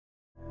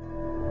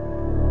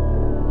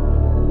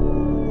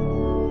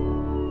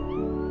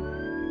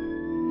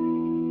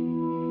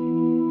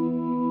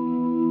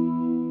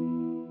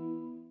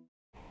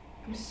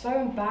so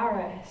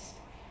embarrassed.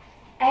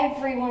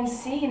 Everyone's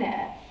seen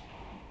it.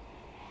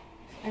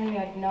 If only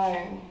I'd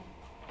known.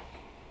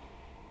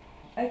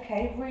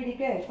 Okay, really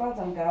good. Well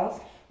done, girls.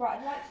 Right,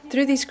 I'd like to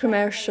Through these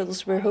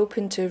commercials, we're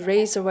hoping to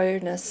raise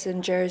awareness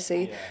in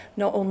Jersey,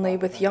 not only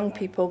with young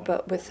people,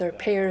 but with their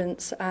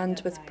parents and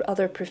with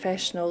other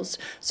professionals,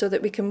 so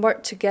that we can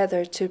work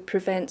together to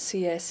prevent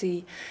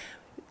CSE.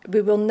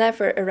 We will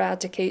never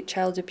eradicate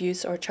child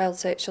abuse or child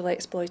sexual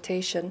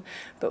exploitation,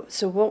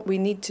 so what we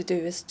need to do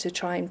is to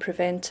try and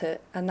prevent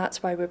it, and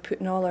that's why we're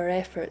putting all our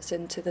efforts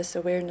into this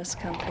awareness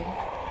campaign.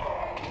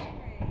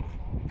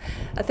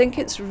 I think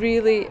it's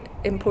really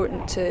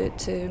important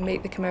to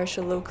make the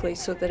commercial locally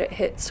so that it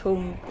hits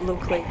home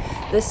locally.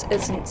 This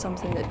isn't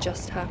something that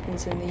just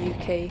happens in the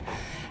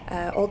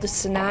UK. All the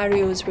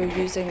scenarios we're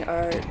using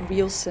are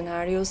real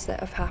scenarios that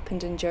have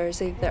happened in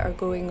Jersey that are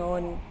going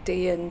on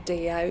day in,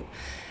 day out.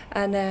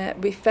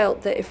 And we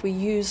felt that if we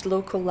used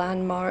local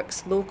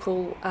landmarks,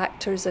 local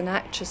actors and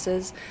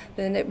actresses,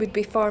 then it would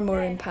be far more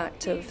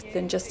impactful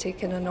than just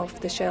taking an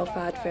off-the-shelf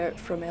advert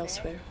from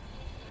elsewhere.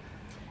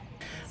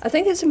 I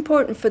think it's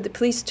important for the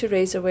police to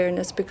raise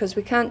awareness because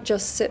we can't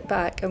just sit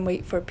back and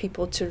wait for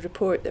people to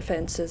report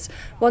offences.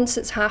 Once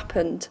it's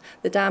happened,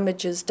 the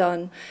damage is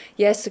done.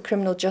 Yes, the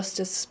criminal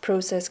justice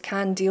process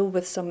can deal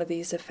with some of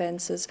these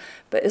offences,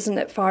 but isn't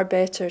it far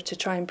better to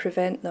try and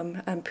prevent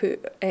them and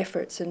put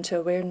efforts into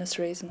awareness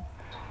raising?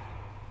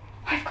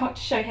 I've got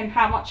to show him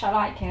how much I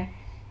like him.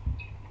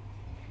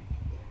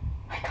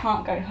 I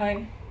can't go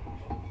home.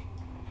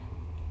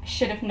 I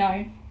should have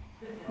known.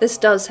 This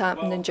does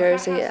happen in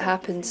Jersey. It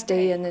happens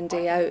day in and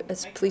day out.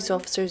 As police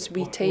officers,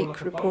 we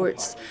take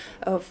reports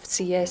of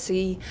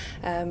CSE,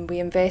 we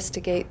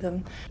investigate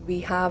them. We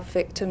have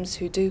victims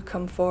who do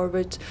come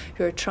forward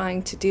who are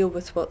trying to deal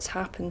with what's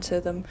happened to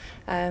them.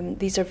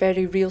 These are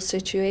very real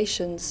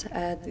situations.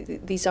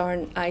 These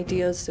aren't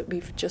ideas that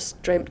we've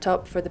just dreamt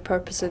up for the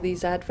purpose of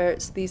these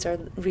adverts. These are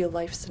real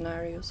life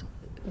scenarios.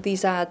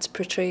 These ads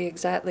portray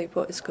exactly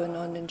what is going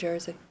on in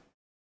Jersey.